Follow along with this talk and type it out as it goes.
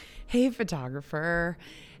Hey, photographer.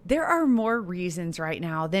 There are more reasons right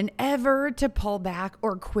now than ever to pull back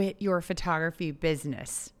or quit your photography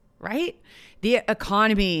business, right? The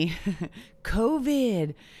economy,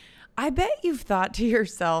 COVID. I bet you've thought to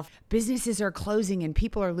yourself, businesses are closing and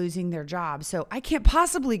people are losing their jobs, so I can't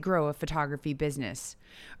possibly grow a photography business.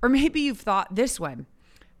 Or maybe you've thought this one,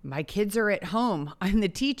 my kids are at home, I'm the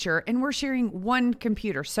teacher, and we're sharing one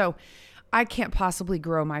computer, so I can't possibly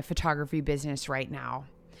grow my photography business right now.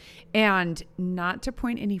 And not to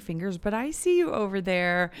point any fingers, but I see you over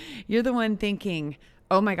there. You're the one thinking,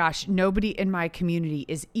 oh my gosh, nobody in my community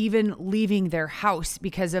is even leaving their house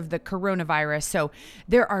because of the coronavirus. So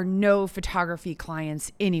there are no photography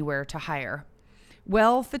clients anywhere to hire.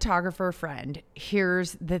 Well, photographer friend,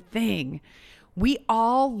 here's the thing. We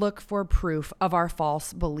all look for proof of our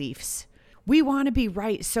false beliefs. We want to be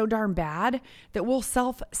right so darn bad that we'll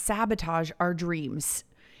self-sabotage our dreams.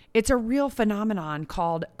 It's a real phenomenon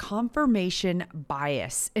called confirmation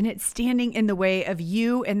bias, and it's standing in the way of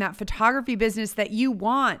you and that photography business that you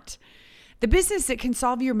want. The business that can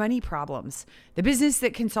solve your money problems, the business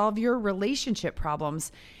that can solve your relationship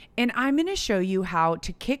problems. And I'm going to show you how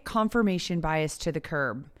to kick confirmation bias to the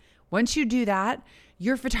curb. Once you do that,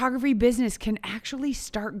 your photography business can actually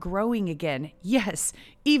start growing again. Yes,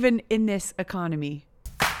 even in this economy.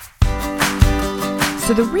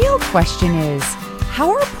 So the real question is, how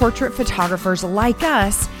are portrait photographers like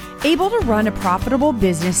us able to run a profitable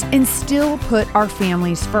business and still put our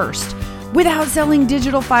families first without selling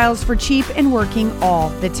digital files for cheap and working all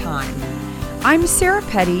the time? I'm Sarah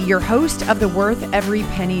Petty, your host of the Worth Every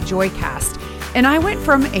Penny Joycast, and I went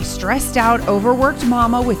from a stressed out, overworked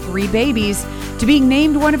mama with 3 babies to being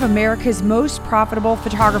named one of America's most profitable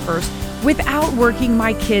photographers without working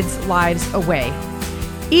my kids' lives away.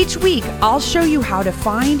 Each week, I'll show you how to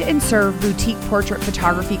find and serve boutique portrait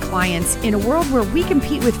photography clients in a world where we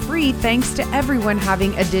compete with free thanks to everyone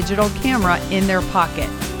having a digital camera in their pocket.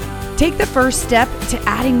 Take the first step to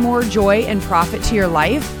adding more joy and profit to your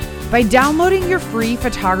life by downloading your free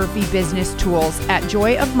photography business tools at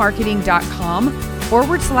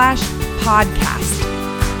joyofmarketing.com/podcast.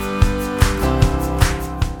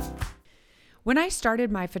 When I started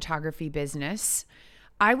my photography business,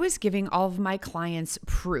 I was giving all of my clients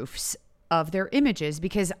proofs of their images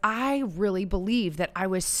because I really believed that I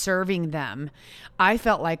was serving them. I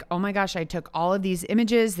felt like, oh my gosh, I took all of these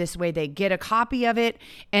images. This way they get a copy of it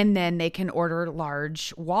and then they can order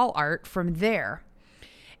large wall art from there.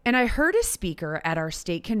 And I heard a speaker at our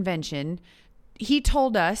state convention. He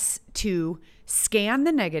told us to scan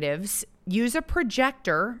the negatives, use a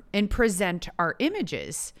projector, and present our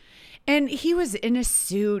images. And he was in a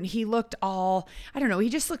suit. He looked all, I don't know, he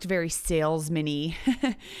just looked very salesman-y.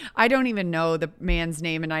 I don't even know the man's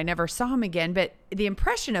name and I never saw him again. But the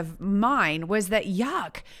impression of mine was that,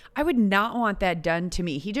 yuck, I would not want that done to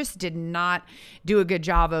me. He just did not do a good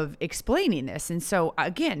job of explaining this. And so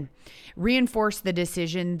again, reinforced the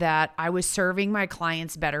decision that I was serving my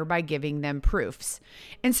clients better by giving them proofs.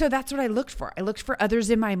 And so that's what I looked for. I looked for others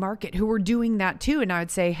in my market who were doing that too. And I would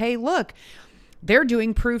say, hey, look, they're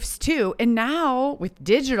doing proofs too. And now with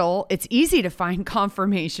digital, it's easy to find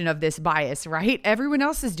confirmation of this bias, right? Everyone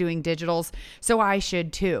else is doing digitals, so I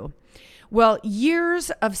should too. Well, years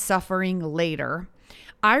of suffering later,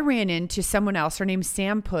 I ran into someone else. Her name's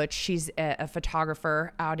Sam Putsch. She's a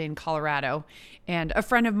photographer out in Colorado and a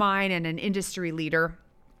friend of mine and an industry leader.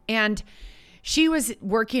 And she was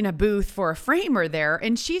working a booth for a framer there,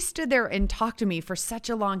 and she stood there and talked to me for such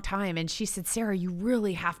a long time. And she said, Sarah, you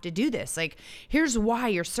really have to do this. Like, here's why: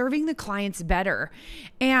 you're serving the clients better.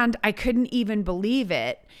 And I couldn't even believe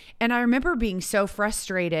it. And I remember being so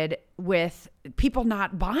frustrated with people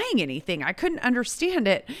not buying anything. I couldn't understand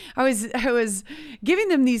it. I was giving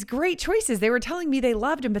them these great choices. They were telling me they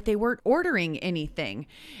loved them, but they weren't ordering anything.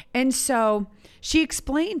 And so she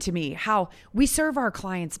explained to me how we serve our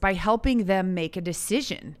clients by helping them make a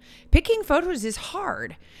decision. Picking photos is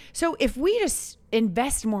hard. So if we just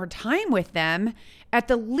invest more time with them, at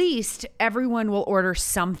the least, everyone will order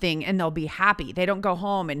something and they'll be happy. They don't go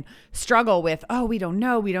home and struggle with, oh, we don't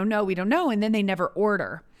know, and then they never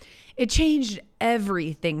order. It changed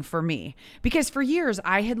everything for me because for years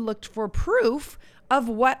I had looked for proof of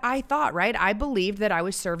what I thought, right? I believed that I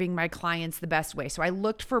was serving my clients the best way. So I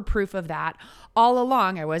looked for proof of that all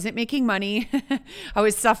along. I wasn't making money. I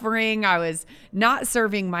was suffering. I was not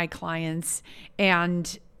serving my clients.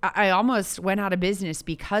 And I almost went out of business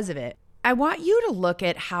because of it. I want you to look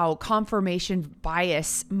at how confirmation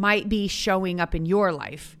bias might be showing up in your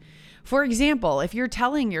life. For example, if you're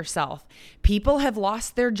telling yourself people have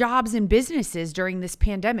lost their jobs and businesses during this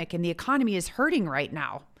pandemic and the economy is hurting right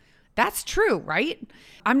now, That's true, right?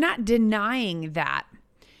 I'm not denying that.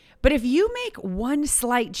 But if you make one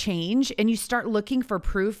slight change and you start looking for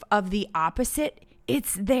proof of the opposite,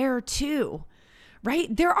 it's there too,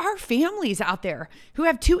 right? There are families out there who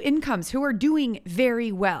have two incomes who are doing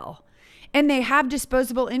very well. And they have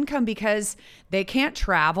disposable income because they can't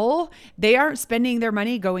travel. They aren't spending their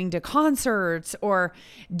money going to concerts or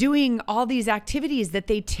doing all these activities that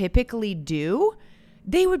they typically do.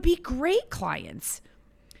 They would be great clients.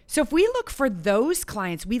 So if we look for those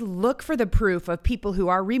clients, we look for the proof of people who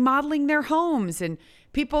are remodeling their homes and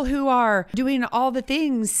people who are doing all the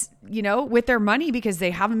things, with their money because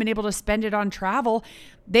they haven't been able to spend it on travel.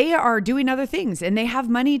 They are doing other things and they have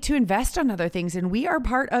money to invest on other things. And we are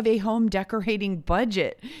part of a home decorating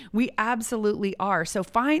budget. We absolutely are. So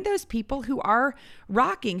find those people who are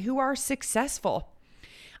rocking, who are successful.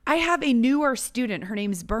 I have a newer student. Her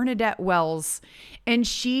name's Bernadette Wells, and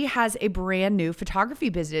she has a brand new photography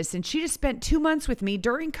business. And she just spent 2 months with me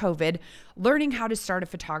during COVID learning how to start a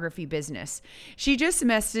photography business. She just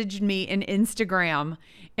messaged me in Instagram,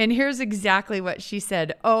 and here's exactly what she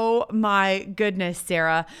said. Oh my goodness,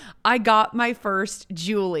 Sarah, I got my first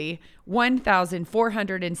Julie,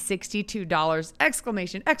 $1,462,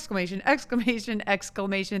 exclamation, exclamation, exclamation,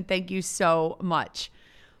 exclamation. Thank you so much.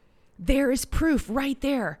 There is proof right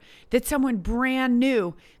there that someone brand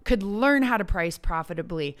new could learn how to price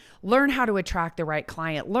profitably, learn how to attract the right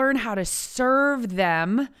client, learn how to serve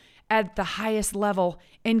them at the highest level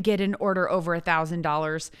and get an order over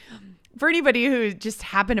 $1,000. For anybody who just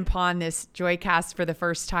happened upon this Joycast for the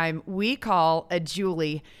first time, we call a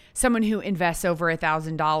Julie someone who invests over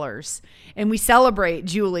 $1,000. And we celebrate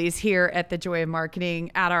Julies here at the Joy of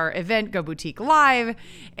Marketing at our event, Go Boutique Live.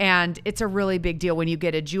 And it's a really big deal when you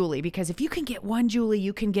get a Julie, because if you can get one Julie,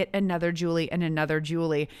 you can get another Julie and another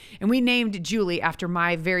Julie. And we named Julie after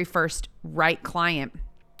my very first right client,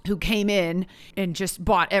 who came in and just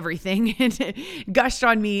bought everything and gushed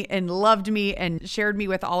on me and loved me and shared me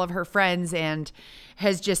with all of her friends and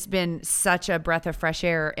has just been such a breath of fresh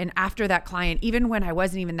air. And after that client, even when I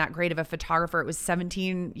wasn't even that great of a photographer, it was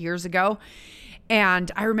 17 years ago.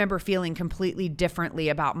 And I remember feeling completely differently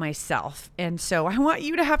about myself. And so I want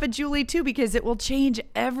you to have a Julie too, because it will change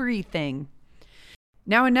everything.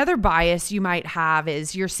 Now, another bias you might have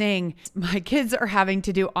is you're saying, my kids are having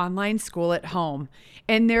to do online school at home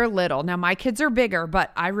and they're little. Now, my kids are bigger,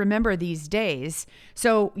 but I remember these days.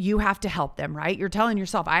 So you have to help them, right? You're telling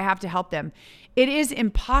yourself, I have to help them. It is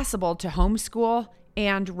impossible to homeschool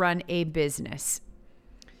and run a business.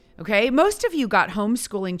 Okay. Most of you got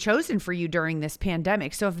homeschooling chosen for you during this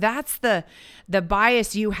pandemic. So if that's the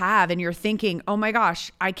bias you have and you're thinking, oh my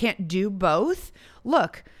gosh, I can't do both.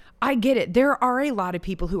 Look, I get it. There are a lot of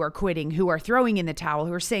people who are quitting, who are throwing in the towel,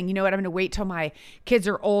 who are saying, you know what, I'm going to wait till my kids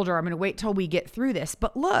are older. I'm going to wait till we get through this.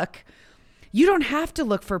 But look, you don't have to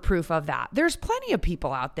look for proof of that. There's plenty of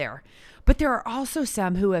people out there, but there are also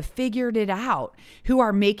some who have figured it out, who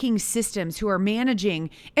are making systems, who are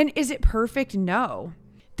managing. And is it perfect? No.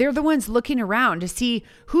 They're the ones looking around to see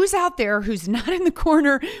who's out there who's not in the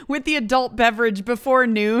corner with the adult beverage before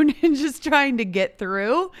noon and just trying to get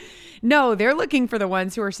through. No, they're looking for the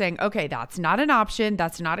ones who are saying, okay, that's not an option.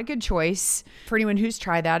 That's not a good choice. For anyone who's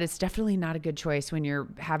tried that, it's definitely not a good choice when you're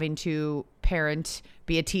having to parent,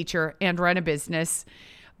 be a teacher, and run a business.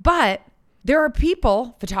 But there are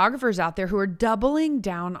people, photographers out there, who are doubling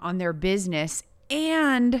down on their business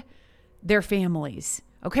and their families.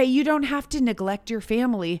 Okay, you don't have to neglect your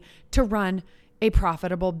family to run a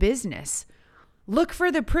profitable business. Look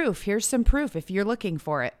for the proof. Here's some proof if you're looking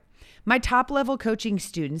for it. My top level coaching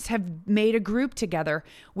students have made a group together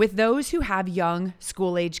with those who have young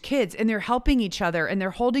school age kids, and they're helping each other and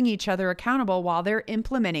they're holding each other accountable while they're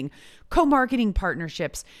implementing co-marketing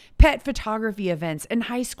partnerships, pet photography events, and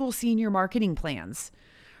high school senior marketing plans.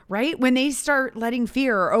 Right? When they start letting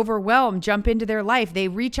fear or overwhelm jump into their life, they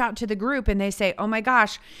reach out to the group and they say, oh my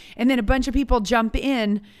gosh. And then a bunch of people jump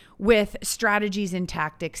in with strategies and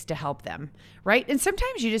tactics to help them. Right? And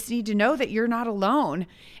sometimes you just need to know that you're not alone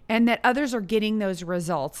and that others are getting those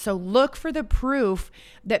results. So look for the proof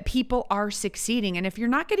that people are succeeding. And if you're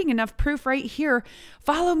not getting enough proof right here,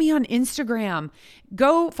 follow me on Instagram.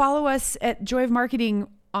 Go follow us at Joy of Marketing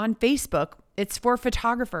on Facebook. It's for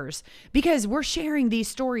photographers, because we're sharing these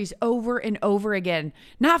stories over and over again,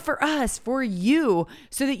 not for us, for you,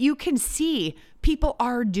 so that you can see people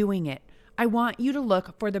are doing it. I want you to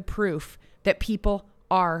look for the proof that people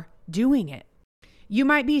are doing it. You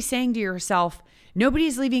might be saying to yourself,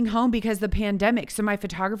 nobody's leaving home because of the pandemic, so my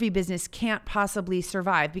photography business can't possibly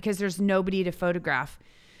survive because there's nobody to photograph.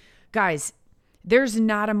 Guys, there's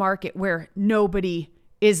not a market where nobody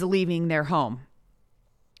is leaving their home.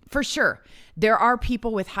 For sure, there are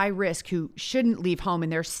people with high risk who shouldn't leave home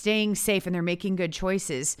and they're staying safe and they're making good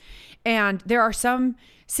choices. And there are some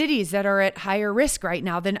cities that are at higher risk right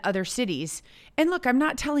now than other cities. And look, I'm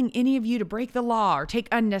not telling any of you to break the law or take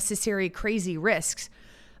unnecessary crazy risks,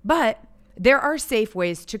 but there are safe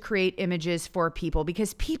ways to create images for people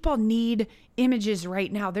because people need images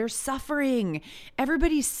right now. They're suffering.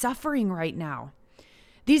 Everybody's suffering right now.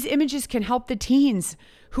 These images can help the teens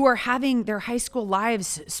who are having their high school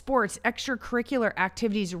lives, sports, extracurricular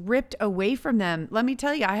activities ripped away from them. Let me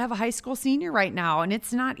tell you, I have a high school senior right now, and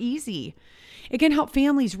it's not easy. It can help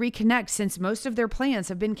families reconnect since most of their plans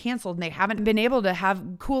have been canceled and they haven't been able to have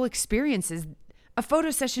cool experiences. A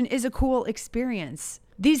photo session is a cool experience.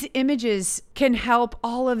 These images can help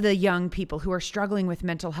all of the young people who are struggling with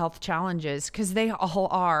mental health challenges because they all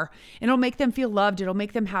are. It'll make them feel loved. It'll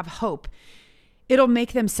make them have hope. It'll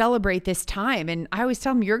make them celebrate this time. And I always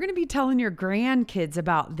tell them, you're going to be telling your grandkids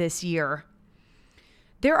about this year.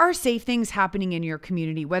 There are safe things happening in your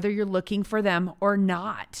community, whether you're looking for them or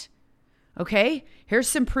not. Okay, here's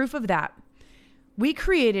some proof of that. We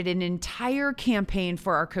created an entire campaign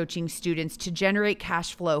for our coaching students to generate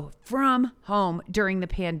cash flow from home during the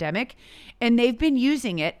pandemic, and they've been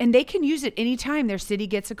using it, and they can use it anytime their city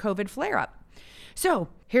gets a COVID flare-up. So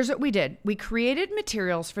here's what we did. We created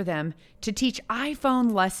materials for them to teach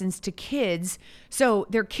iPhone lessons to kids so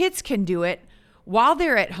their kids can do it while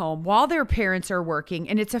they're at home, while their parents are working,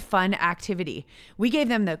 and it's a fun activity. We gave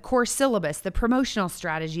them the course syllabus, the promotional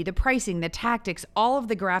strategy, the pricing, the tactics, all of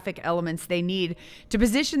the graphic elements they need to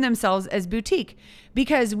position themselves as boutique,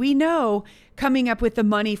 because we know coming up with the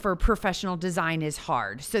money for professional design is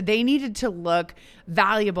hard. So they needed to look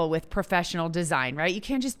valuable with professional design, right? You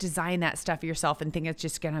can't just design that stuff yourself and think it's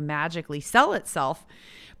just going to magically sell itself.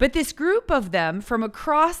 But this group of them from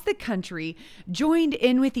across the country joined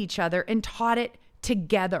in with each other and taught it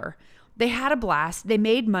together. They had a blast, they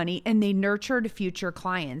made money, and they nurtured future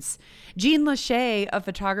clients. Jean Lachey, a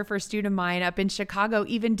photographer student of mine up in Chicago,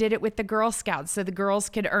 even did it with the Girl Scouts so the girls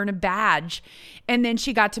could earn a badge. And then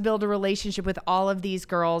she got to build a relationship with all of these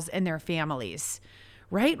girls and their families,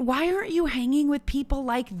 right? Why aren't you hanging with people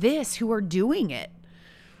like this who are doing it?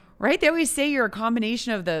 Right? They always say you're a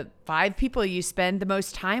combination of the 5 people you spend the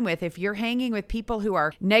most time with. If you're hanging with people who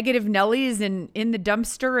are negative Nellies and in the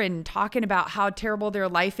dumpster and talking about how terrible their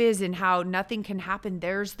life is and how nothing can happen,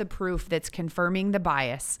 there's the proof that's confirming the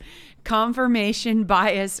bias. Confirmation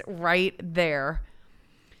bias right there.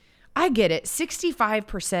 I get it.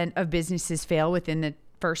 65% of businesses fail within the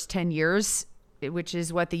first 10 years, which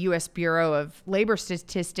is what the U.S. Bureau of Labor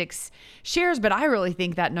Statistics shares. But I really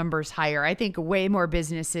think that number's higher. I think way more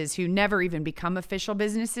businesses who never even become official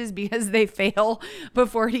businesses because they fail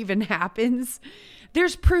before it even happens.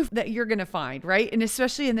 There's proof that you're going to find, right? And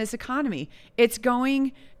especially in this economy, it's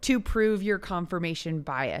going to prove your confirmation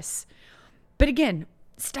bias. But again,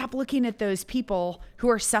 stop looking at those people who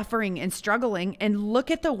are suffering and struggling and look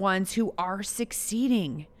at the ones who are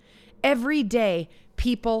succeeding. Every day,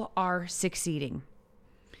 people are succeeding.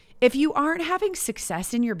 If you aren't having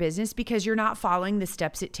success in your business because you're not following the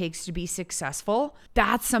steps it takes to be successful,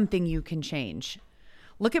 that's something you can change.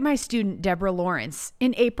 Look at my student, Deborah Lawrence.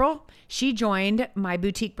 In April, she joined my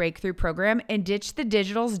Boutique Breakthrough program and ditched the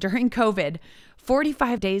digitals during COVID.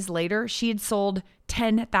 45 days later, she had sold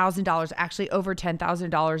 $10,000, actually over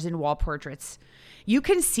 $10,000 in wall portraits. You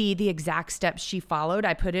can see the exact steps she followed.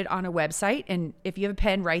 I put it on a website. And if you have a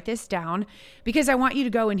pen, write this down because I want you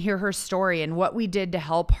to go and hear her story and what we did to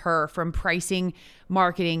help her from pricing,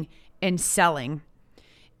 marketing, and selling.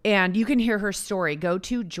 And you can hear her story. Go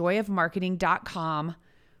to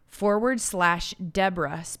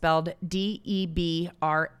joyofmarketing.com/Debra, spelled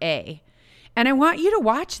Debra. And I want you to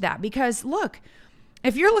watch that because look,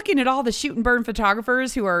 if you're looking at all the shoot and burn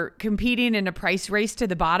photographers who are competing in a price race to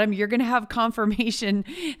the bottom, you're going to have confirmation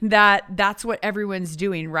that that's what everyone's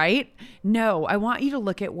doing, right? No, I want you to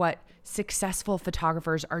look at what successful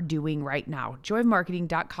photographers are doing right now.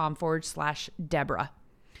 joyofmarketing.com/Debra.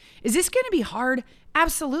 Is this going to be hard?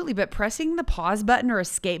 Absolutely. But pressing the pause button or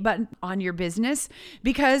escape button on your business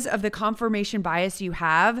because of the confirmation bias you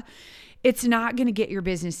have, it's not going to get your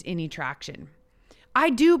business any traction. I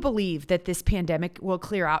do believe that this pandemic will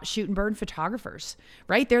clear out shoot and burn photographers,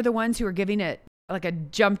 right? They're the ones who are giving it like a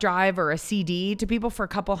jump drive or a CD to people for a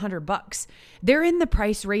couple $100. They're in the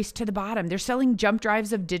price race to the bottom. They're selling jump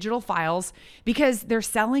drives of digital files because they're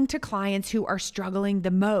selling to clients who are struggling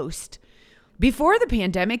the most. Before the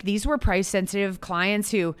pandemic, these were price sensitive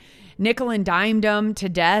clients who nickel and dimed them to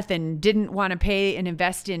death and didn't want to pay and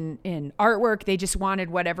invest in artwork. They just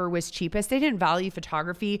wanted whatever was cheapest. They didn't value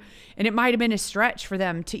photography, and it might have been a stretch for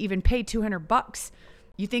them to even pay $200.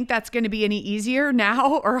 You think that's going to be any easier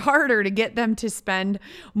now or harder to get them to spend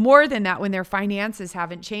more than that when their finances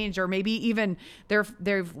haven't changed, or maybe even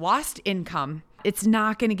they've lost income? It's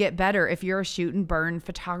not going to get better if you're a shoot and burn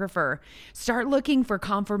photographer. Start looking for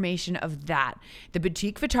confirmation of that. The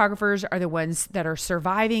boutique photographers are the ones that are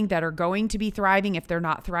surviving, that are going to be thriving if they're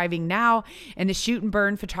not thriving now. And the shoot and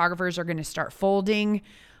burn photographers are going to start folding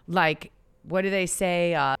like, what do they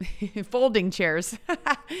say? Folding chairs.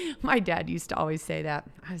 My dad used to always say that.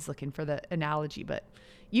 I was looking for the analogy, but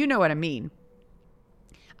you know what I mean.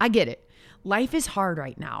 I get it. Life is hard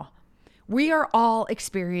right now. We are all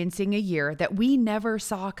experiencing a year that we never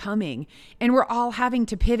saw coming, and we're all having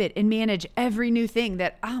to pivot and manage every new thing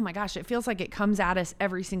that, oh my gosh, it feels like it comes at us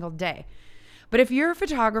every single day. But if you're a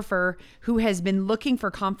photographer who has been looking for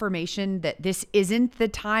confirmation that this isn't the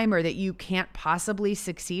time or that you can't possibly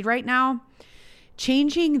succeed right now,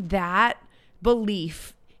 changing that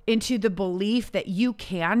belief into the belief that you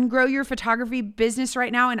can grow your photography business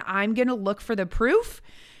right now and I'm going to look for the proof,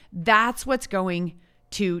 that's what's going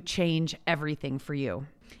to change everything for you.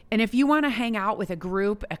 And if you want to hang out with a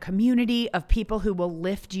group, a community of people who will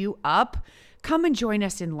lift you up, come and join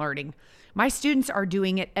us in learning. My students are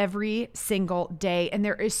doing it every single day, and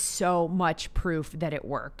there is so much proof that it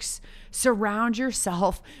works. Surround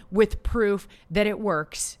yourself with proof that it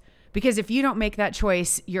works, because if you don't make that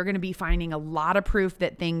choice, you're going to be finding a lot of proof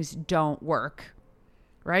that things don't work.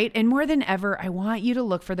 Right? And more than ever, I want you to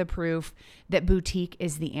look for the proof that boutique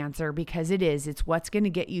is the answer, because it is. It's what's going to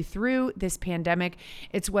get you through this pandemic.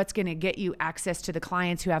 It's what's going to get you access to the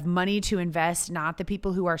clients who have money to invest, not the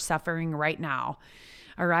people who are suffering right now.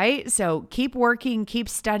 All right. So keep working, keep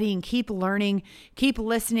studying, keep learning, keep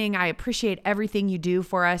listening. I appreciate everything you do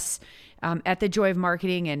for us at The Joy of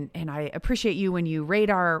Marketing. And I appreciate you when you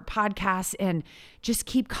rate our podcast, and just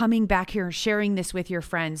keep coming back here and sharing this with your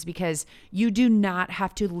friends, because you do not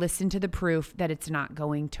have to listen to the proof that it's not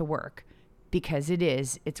going to work, because it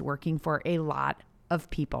is. It's working for a lot of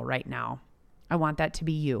people right now. I want that to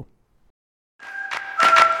be you.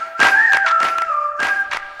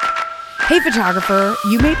 Hey photographer,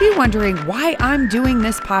 you may be wondering why I'm doing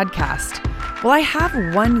this podcast. Well, I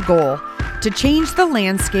have one goal: to change the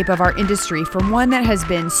landscape of our industry from one that has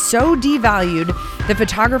been so devalued that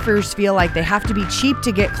photographers feel like they have to be cheap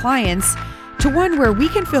to get clients, to one where we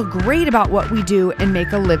can feel great about what we do and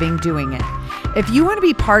make a living doing it. If you want to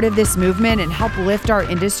be part of this movement and help lift our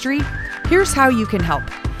industry, here's how you can help.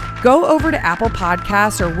 Go over to Apple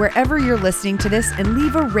Podcasts or wherever you're listening to this and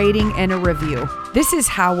leave a rating and a review. This is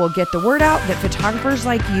how we'll get the word out that photographers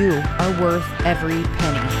like you are worth every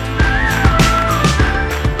penny.